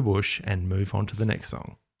walking through the bush and move on to the next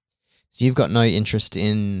song. So you've got no interest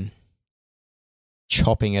in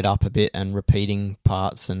chopping it up a bit and repeating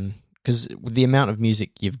parts, and because with the amount of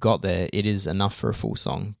music you've got there, it is enough for a full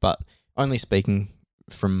song, but only speaking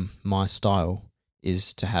from my style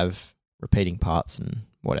is to have repeating parts and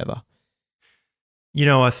whatever. You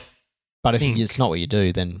know, but if it's not what you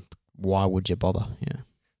do, then why would you bother? Yeah.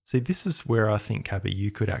 See, this is where I think, Cabby, you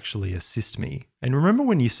could actually assist me. And remember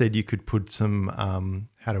when you said you could put some,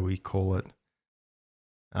 how do we call it?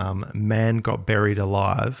 Man got buried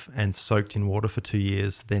alive and soaked in water for 2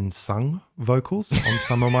 years, then sung vocals on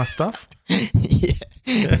some of my stuff?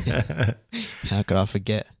 Yeah. How could I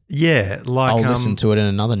forget? Yeah. Like, I'll listen to it in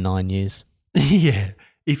another 9 years. Yeah.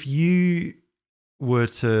 If you were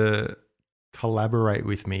to collaborate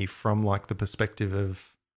with me from like the perspective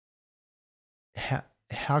of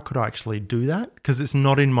how could I actually do that? Because it's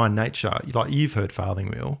not in my nature. Like you've heard Farthing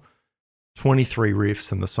Wheel, 23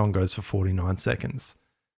 riffs and the song goes for 49 seconds.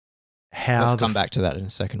 Let's come back to that in a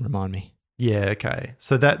second. Remind me. Yeah, okay.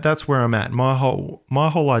 So that's where I'm at. My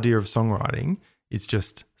whole idea of songwriting is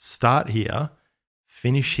just start here,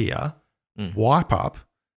 finish here, wipe up,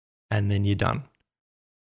 and then you're done.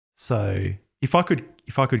 So if I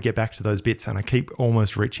could get back to those bits, and I keep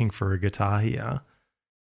almost reaching for a guitar here,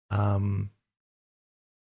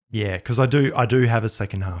 yeah, because I do have a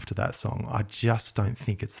second half to that song. I just don't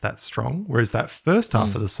think it's that strong. Whereas that first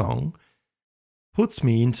half of the song puts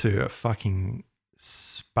me into a fucking a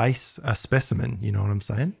specimen. You know what I'm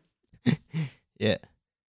saying? Yeah.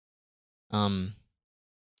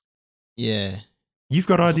 Yeah. You've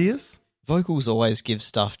got ideas? Vocals always give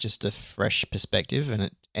stuff just a fresh perspective, and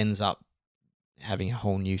it ends up having a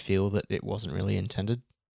whole new feel that it wasn't really intended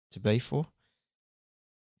to be for.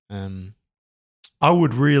 I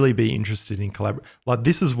would really be interested in like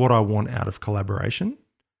this is what I want out of collaboration.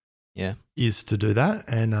 Yeah. Is to do that.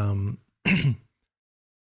 And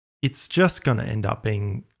it's just going to end up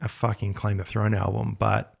being a fucking Claim the Throne album.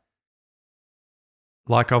 But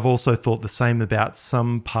like I've also thought the same about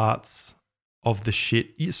some parts of the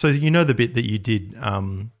shit. So you know the bit that you did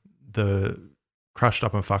the crushed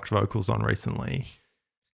up and fucked vocals on recently?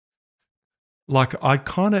 Like I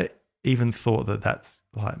kind of even thought that that's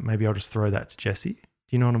like maybe I'll just throw that to Jesse. Do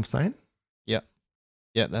you know what I'm saying?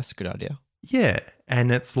 Yeah, that's a good idea. Yeah.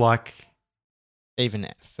 And it's like... Even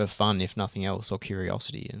for fun, if nothing else, or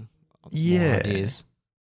curiosity and yeah. more ideas.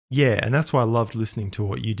 Yeah, and that's why I loved listening to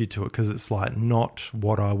what you did to it, because it's like not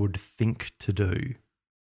what I would think to do.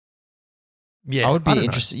 Yeah, I would be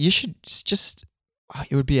interested. You should just...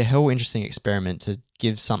 It would be a hell interesting experiment to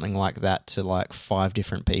give something like that to like 5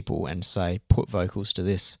 different people and say, put vocals to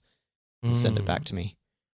this and send it back to me.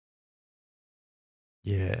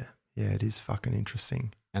 Yeah, it is fucking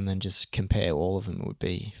interesting. And then just compare all of them. It would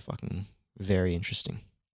be fucking very interesting.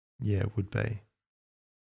 Yeah, it would be.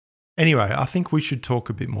 Anyway, I think we should talk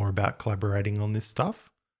a bit more about collaborating on this stuff.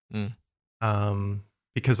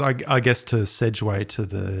 Because I guess to segue to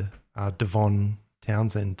the Devon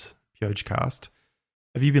Townsend Pogecast,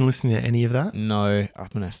 have you been listening to any of that? No, I'm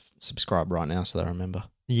going to subscribe right now so that I remember.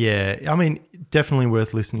 Yeah, I mean, definitely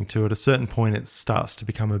worth listening to. At a certain point, it starts to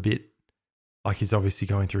become a bit like he's obviously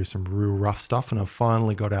going through some real rough stuff, and I've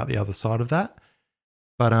finally got out the other side of that.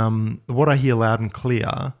 But what I hear loud and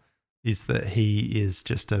clear is that he is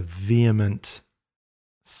just a vehement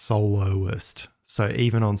soloist. So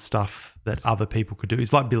even on stuff that other people could do,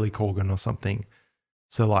 he's like Billy Corgan or something.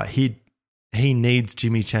 So like he needs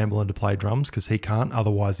Jimmy Chamberlain to play drums because he can't,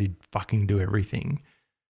 otherwise he'd fucking do everything.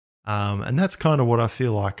 And that's kind of what I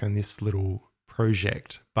feel like in this little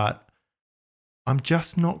project. But I'm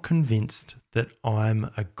just not convinced that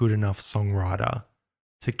I'm a good enough songwriter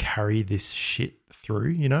to carry this shit through,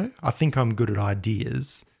 you know? I think I'm good at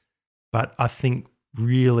ideas, but I think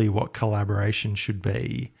really what collaboration should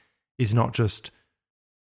be is not just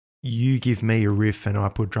you give me a riff and I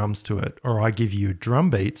put drums to it, or I give you drum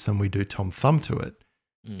beats and we do Tom Thumb to it.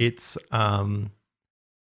 It's,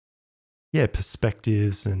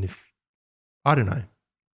 perspectives, and if, I don't know.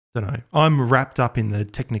 I'm wrapped up in the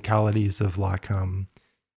technicalities of like,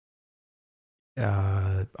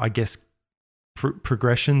 I guess,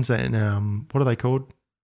 progressions and what are they called?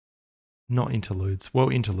 Not interludes. Well,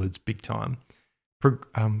 interludes, big time.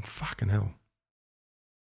 Fucking hell.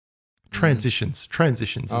 Transitions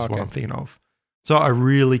is what I'm thinking of. So I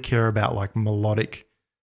really care about like melodic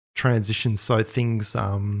transitions. So things,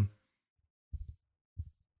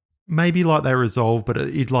 maybe like they resolve, but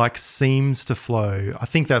it like seems to flow. I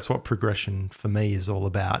think that's what progression for me is all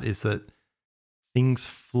about, is that things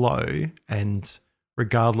flow, and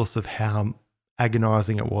regardless of how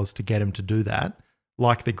agonizing it was to get him to do that,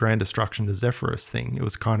 like the Grand Destruction to Zephyrus thing, it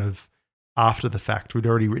was kind of after the fact. We'd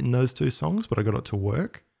already written those 2 songs, but I got it to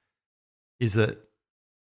work, is that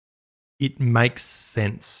it makes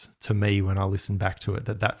sense to me when I listen back to it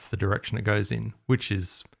that that's the direction it goes in, which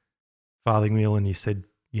is Farthing Wheel. And you said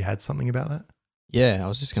you had something about that? Yeah, I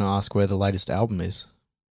was just going to ask where the latest album is.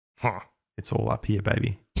 It's all up here,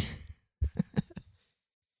 baby.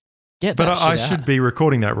 Get that but I shit should out. be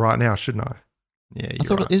recording that right now, shouldn't I? Yeah, I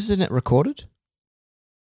thought, right. Isn't it recorded?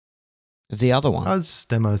 The other one. Oh, it's just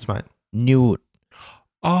demos, mate. Knew it.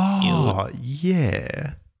 Oh,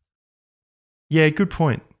 yeah. Yeah, good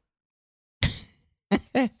point.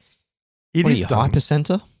 It What are is you, done.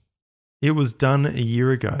 Hypercenter? It was done a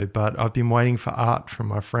year ago, but I've been waiting for art from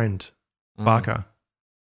my friend, Barker,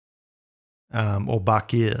 or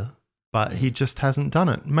Bakir, but he just hasn't done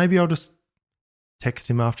it. Maybe I'll just text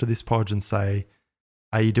him after this pod and say,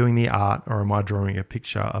 are you doing the art, or am I drawing a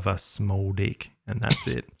picture of a small dick? And that's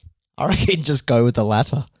it. I reckon just go with the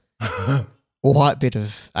latter. White bit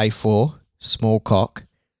of A4, small cock.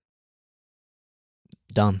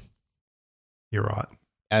 Done. You're right.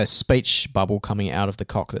 A speech bubble coming out of the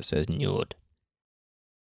cock that says nude.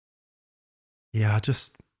 Yeah,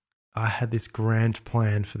 I had this grand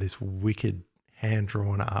plan for this wicked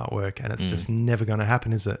hand-drawn artwork, and it's just never going to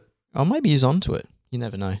happen, is it? Oh, maybe he's onto it. You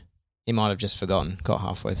never know. He might have just forgotten, got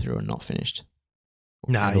halfway through and not finished.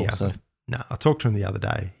 No, he hasn't. No, I talked to him the other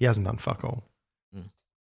day. He hasn't done fuck all.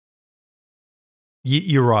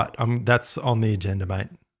 You're right. That's on the agenda, mate.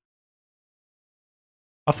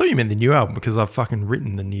 I thought you meant the new album because I've fucking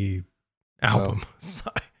written the new album.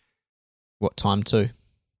 So What, time 2?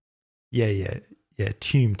 Yeah.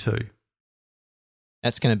 Tomb 2.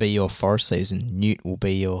 That's going to be your forest season. Newt will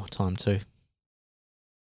be your time 2.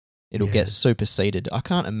 It'll get superseded. I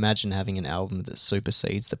can't imagine having an album that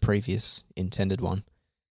supersedes the previous intended one.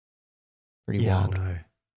 Pretty wild. I know.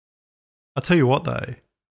 I'll tell you what though,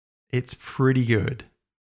 it's pretty good.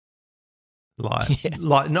 No,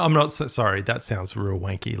 I'm not sorry. That sounds real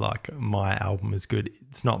wanky. Like my album is good.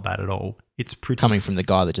 It's not that at all. It's pretty coming from the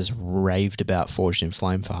guy that just raved about Forged in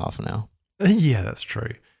Flame for half an hour. Yeah, that's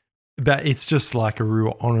true. But it's just like a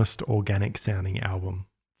real honest, organic sounding album.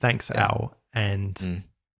 Thanks, Al. And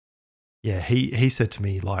yeah, he said to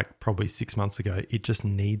me like probably 6 months ago, it just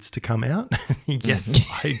needs to come out. Yes,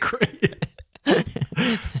 I agree.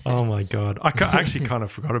 Oh my God. I actually kind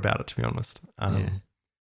of forgot about it, to be honest.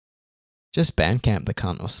 Just Bandcamp the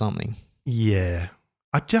cunt or something. Yeah.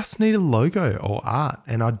 I just need a logo or art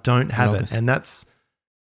and I don't have it. And that's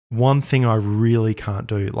one thing I really can't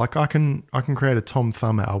do. Like I can create a Tom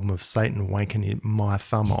Thumb album of Satan wanking my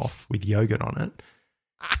thumb off with yogurt on it.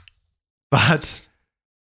 But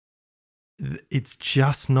it's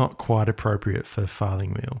just not quite appropriate for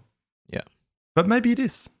Farthing Wheel. Yeah. But maybe it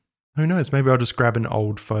is. Who knows? Maybe I'll just grab an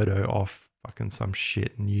old photo off fucking some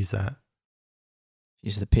shit and use that.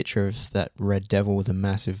 Use the picture of that red devil with a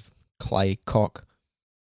massive clay cock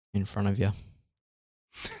in front of you.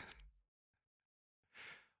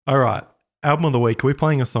 All right. Album of the week. Are we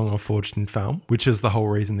playing a song off Forged in Film, which is the whole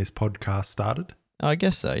reason this podcast started? I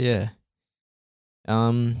guess so, yeah.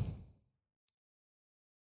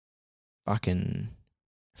 Fucking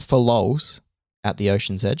For Lols at the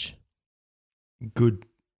Ocean's Edge. Good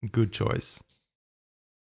choice.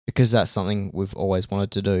 Because that's something we've always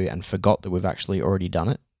wanted to do and forgot that we've actually already done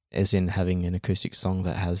it, as in having an acoustic song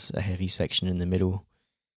that has a heavy section in the middle.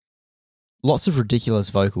 Lots of ridiculous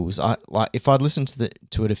vocals. If I'd listened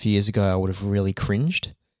to it a few years ago, I would have really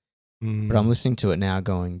cringed. But I'm listening to it now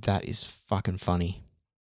going, that is fucking funny.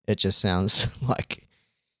 It just sounds like,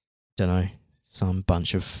 don't know, some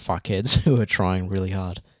bunch of fuckheads who are trying really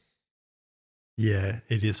hard. Yeah,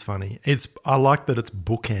 it is funny. I like that it's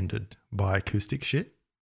bookended by acoustic shit.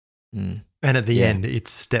 And at the end, it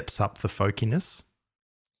steps up the folkiness.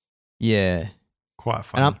 Yeah. Quite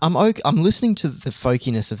fun. And I'm listening to the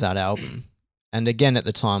folkiness of that album. And again, at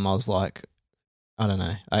the time, I was like, I don't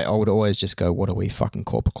know. I would always just go, what are we, fucking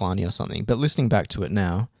Corpaclani or something? But listening back to it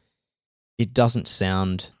now, it doesn't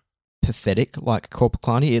sound pathetic like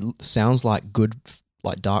Corpaclani. It sounds like good,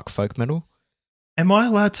 like dark folk metal. Am I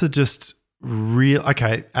allowed to just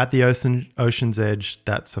okay, at the Ocean's Edge,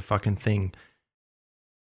 that's a fucking thing.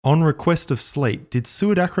 On request of Sleep, did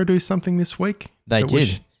Suidacra do something this week? They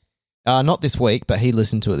did. Not this week, but he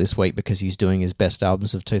listened to it this week because he's doing his best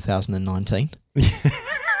albums of 2019.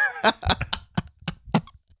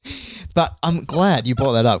 But I'm glad you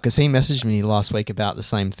brought that up because he messaged me last week about the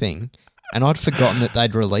same thing and I'd forgotten that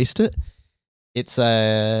they'd released it. It's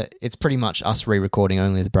pretty much us re-recording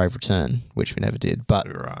Only the Brave Return, which we never did, but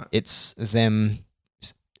it's them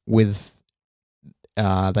with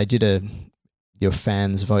they did your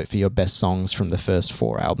fans vote for your best songs from the first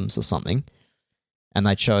 4 albums or something, and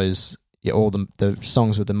they chose all the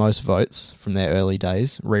songs with the most votes from their early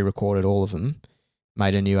days, re-recorded all of them,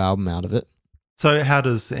 made a new album out of it. So how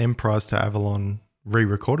does Emprise to Avalon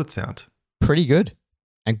re-recorded sound? Pretty good,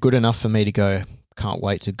 and good enough for me to go, can't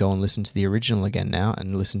wait to go and listen to the original again now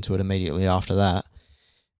and listen to it immediately after that.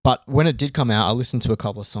 But when it did come out, I listened to a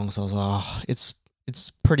couple of songs. I was like,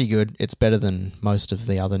 it's pretty good. It's better than most of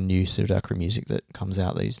the other new Suidacra music that comes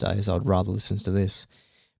out these days. I'd rather listen to this.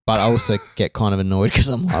 But I also get kind of annoyed because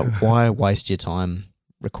I'm like, why waste your time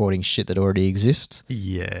recording shit that already exists?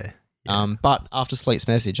 Yeah. But after Sleep's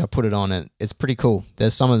message, I put it on and it's pretty cool.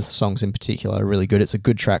 There's some of the songs in particular are really good. It's a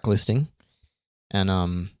good track listing.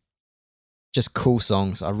 And just cool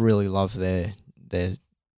songs. I really love their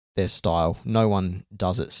style. No one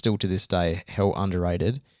does it still to this day. Hell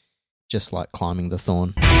underrated. Just like Climbing the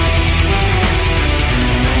Thorn.